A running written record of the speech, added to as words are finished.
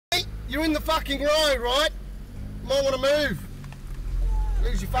You're in the fucking road, right? You might want to move.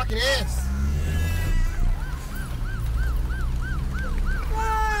 Lose your fucking ass.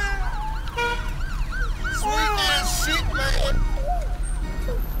 Sweet ass shit, man.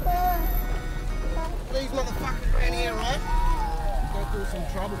 These motherfuckers around here, right? Go through some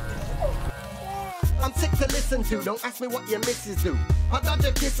trouble. I'm sick to listen to. Don't ask me what your missus do. I dodge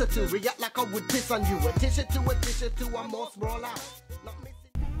a kiss or two. React like I would piss on you. A tissue to a tissue to. I'm more sprawl out.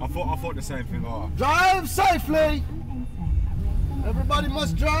 I thought the same thing. Oh. Drive safely. Everybody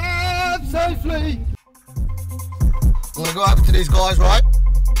must drive safely. I'm gonna go over to these guys, right?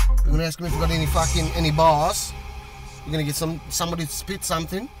 We're gonna ask them if we've got any bars. We're gonna get somebody to spit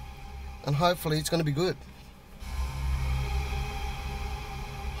something, and hopefully it's gonna be good.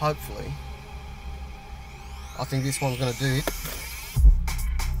 Hopefully. I think this one's gonna do it.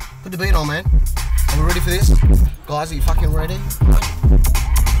 Put the beat on, man. Are we ready for this? Guys, are you fucking ready?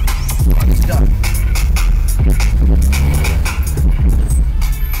 Right, let's go.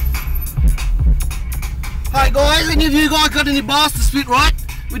 Hey guys, any of you guys got any bars to spit, right?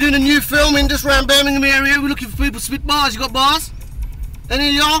 We're doing a new film in just around Birmingham area. We're looking for people to spit bars. You got bars? Any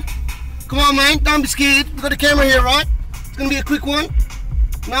of y'all? Come on, man, don't be scared. We've got a camera here, right? It's gonna be a quick one.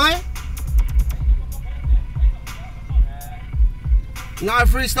 No? No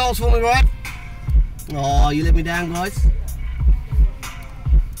freestyles for me, right? Oh, you let me down, guys.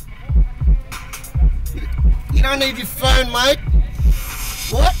 You don't need your phone, mate.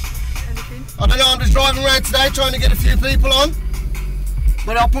 What? Anything? I don't know, I'm just driving around today trying to get a few people on.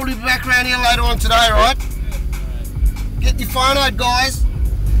 But I'll probably be back around here later on today, right? Get your phone out, guys.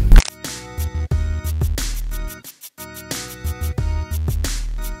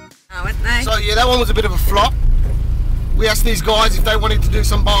 So yeah, that one was a bit of a flop. We asked these guys if they wanted to do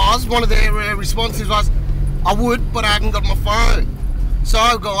some bars. One of their responses was, I would, but I haven't got my phone.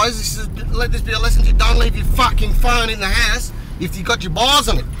 So guys, let this be a lesson to you. Don't leave your fucking phone in the house if you've got your bars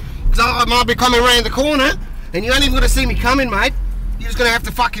on it. Because I might be coming around the corner and you ain't even going to see me coming, mate. You're just going to have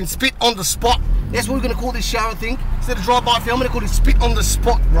to fucking spit on the spot. That's what we're going to call this show, I think. Instead of drive-by film, I'm going to call it spit on the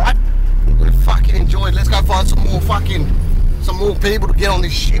spot, right? We're going to fucking enjoy it. Let's go find some more people to get on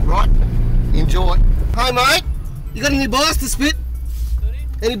this shit, right? Enjoy. Hey, mate. You got any bars to spit? Sorry?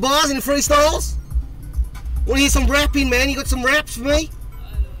 Any bars, any freestyles? Want to hear some rapping, man? You got some raps for me?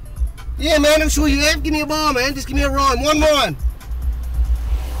 Yeah, man, I'm sure you have. Give me a bar, man. Just give me a rhyme. One rhyme.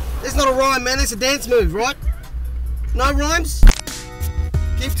 That's not a rhyme, man. That's a dance move, right? No rhymes?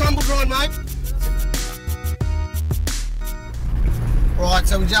 Keep tumble drying, mate. Right,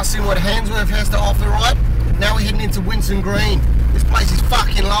 so we just seen what Handsworth has to offer, right? Now we're heading into Winson Green. This place is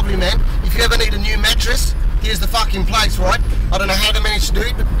fucking lovely, man. If you ever need a new mattress, here's the fucking place, right? I don't know how they managed to do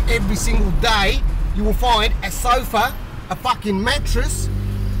it, but every single day you will find a sofa, a fucking mattress,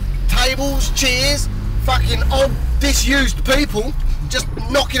 tables, chairs, fucking old disused people just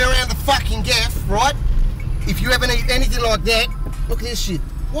knocking around the fucking gaff, right? If you ever need anything like that, look at this shit.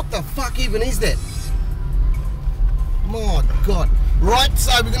 What the fuck even is that? My God. Right,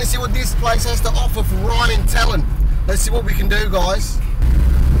 so we're gonna see what this place has to offer for rhyming talent. Let's see what we can do, guys.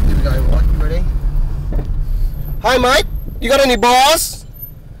 Here we go, right, ready? Hey mate, you got any bars?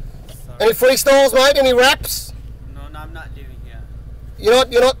 Sorry. Any freestyles, mate? Any raps? No, I'm not living here.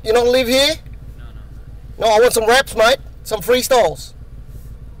 You not live here? No, I want some raps, mate. Some freestyles.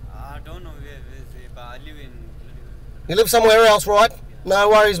 I don't know where is it, but I live in. You live somewhere else, right? No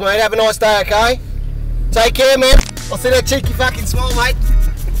worries, mate. Have a nice day, okay? Take care, man. I'll see that cheeky fucking smile, mate.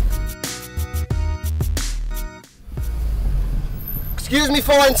 Excuse me,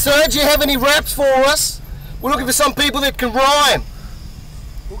 fine sir. Do you have any raps for us? We're looking for some people that can rhyme.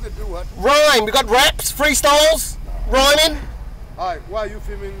 Who can do what? Rhyme. We got raps, freestyles, rhyming. Alright, why are you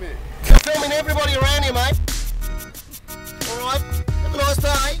filming me? I'm filming everybody around here, mate. Alright, have a nice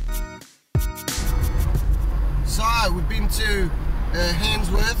day. So, we've been to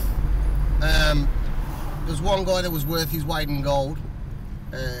Handsworth. There's one guy that was worth his weight in gold.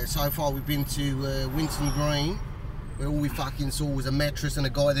 So far we've been to Winson Green, where all we fucking saw was a mattress and a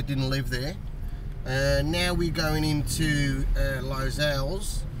guy that didn't live there. Now we're going into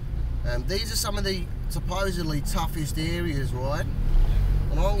Lozelles. These are some of the supposedly toughest areas, right?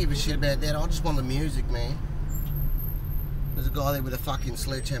 And I don't give a shit about that, I just want the music, man. There's a guy there with a fucking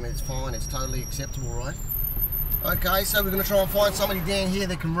sledgehammer, it's fine, it's totally acceptable, right? Okay, so we're going to try and find somebody down here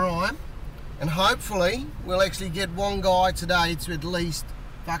that can rhyme. And hopefully, we'll actually get one guy today to at least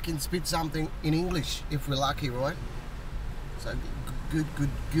fucking spit something in English, if we're lucky, right? So,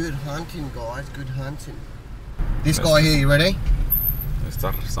 good hunting, guys, good hunting. This guy here, you ready?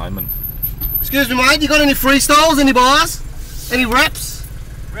 Mr. Simon. Excuse me, mate, you got any freestyles, any bars? Any raps?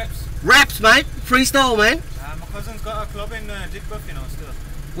 Raps? Raps, mate. Freestyle, man. My cousin's got a club in Digbeth, you know, still.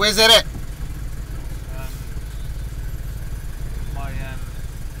 Where's that at?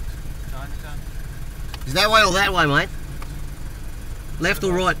 Chinatown. Is that way or that way, mate? Left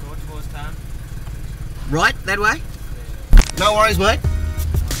or right? Go towards town. Right, that way? No worries, mate.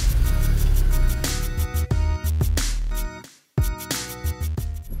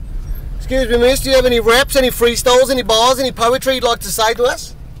 Excuse me, miss, do you have any raps, any freestyles, any bars, any poetry you'd like to say to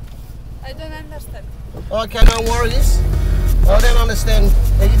us? I don't understand. Okay, no worries. I don't understand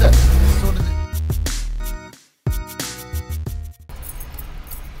either. Sort of.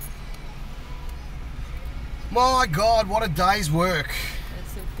 My God, what a day's work.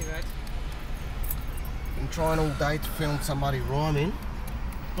 That's simply right. Been trying all day to film somebody rhyming.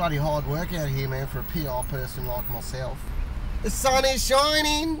 Bloody hard work out here, man, for a PR person like myself. The sun is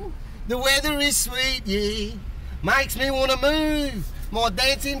shining, the weather is sweet, yeah. Makes me want to move my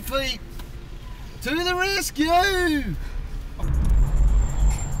dancing feet to the rescue.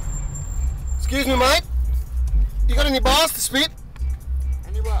 Excuse me, mate. You got any bars to spit?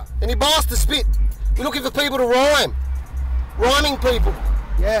 Any what? Any bars to spit? We're looking for people to rhyme. Rhyming people.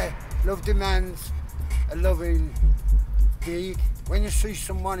 Yeah, love demands a loving deed. When you see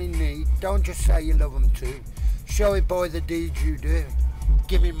someone in need, don't just say you love them too. Show it by the deeds you do.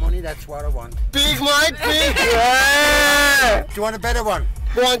 Give me money, that's what I want. Big, mate, big. Yeah. Do you want a better one?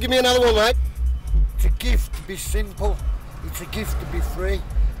 Go on, give me another one, mate. It's a gift to be simple. It's a gift to be free.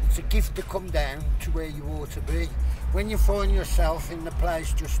 It's a gift to come down to where you ought to be. When you find yourself in the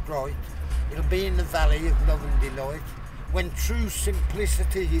place just right, it'll be in the valley of love and delight. When true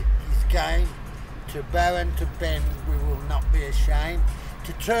simplicity is gained, to bow and to bend we will not be ashamed.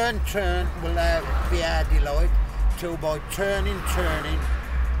 To turn will be our delight, till by turning,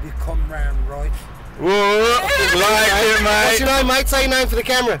 we come round right. Whoa, like it, mate. What's your name, mate? Say your name for the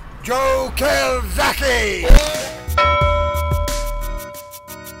camera. Joe Kelzaki!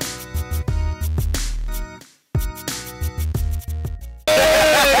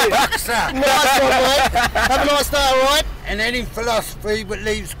 Nice one, mate. Have a nice day, alright? And any philosophy that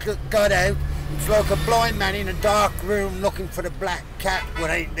leaves God out, it's like a blind man in a dark room looking for the black cat what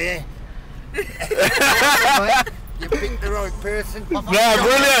ain't there. You picked the right person. No,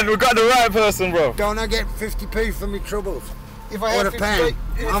 brilliant. We got the right person, bro. Don't I get 50p for me troubles? If I Or have a 50p, pound.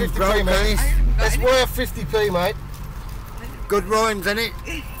 I'm 50p, broke, mate. mate. It's worth 50p, mate. Good rhymes, innit?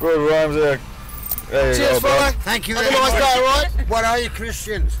 Good rhymes there. There you Cheers, go, bro. fella. Thank you Have a very nice much. day, alright? What are you,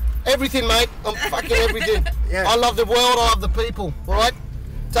 Christians? Everything, mate. I'm fucking everything. Yeah. I love the world, I love the people, alright?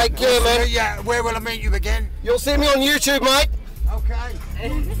 Take care, man. Yeah, where will I meet you again? You'll see me on YouTube, mate. Okay.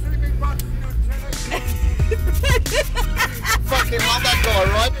 Fucking love that guy,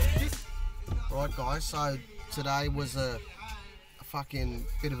 right? Right, guys, so today was a fucking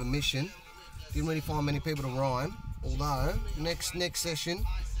bit of a mission. Didn't really find many people to rhyme, although next session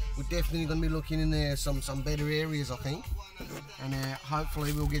we're definitely going to be looking in there some better areas, I think, and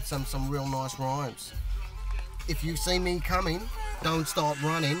hopefully we'll get some real nice rhymes. If you see me coming, don't start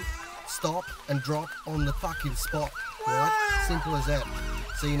running, stop and drop on the fucking spot, right? Simple as that.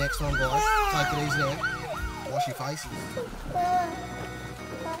 See you next time, guys. Take it easy now. Wash your faces.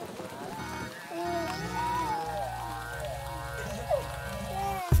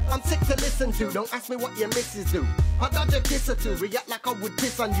 I'm sick to listen to, don't ask me what your missus do. I dodge a kiss or two, react like I would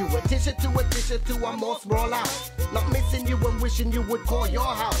piss on you. A dish or two, I'm all sprawl out. Not missing you and wishing you would call your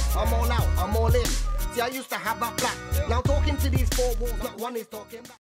house. I'm all out, I'm all in. See, I used to have a flat. Now talking to these four walls, not one is talking back.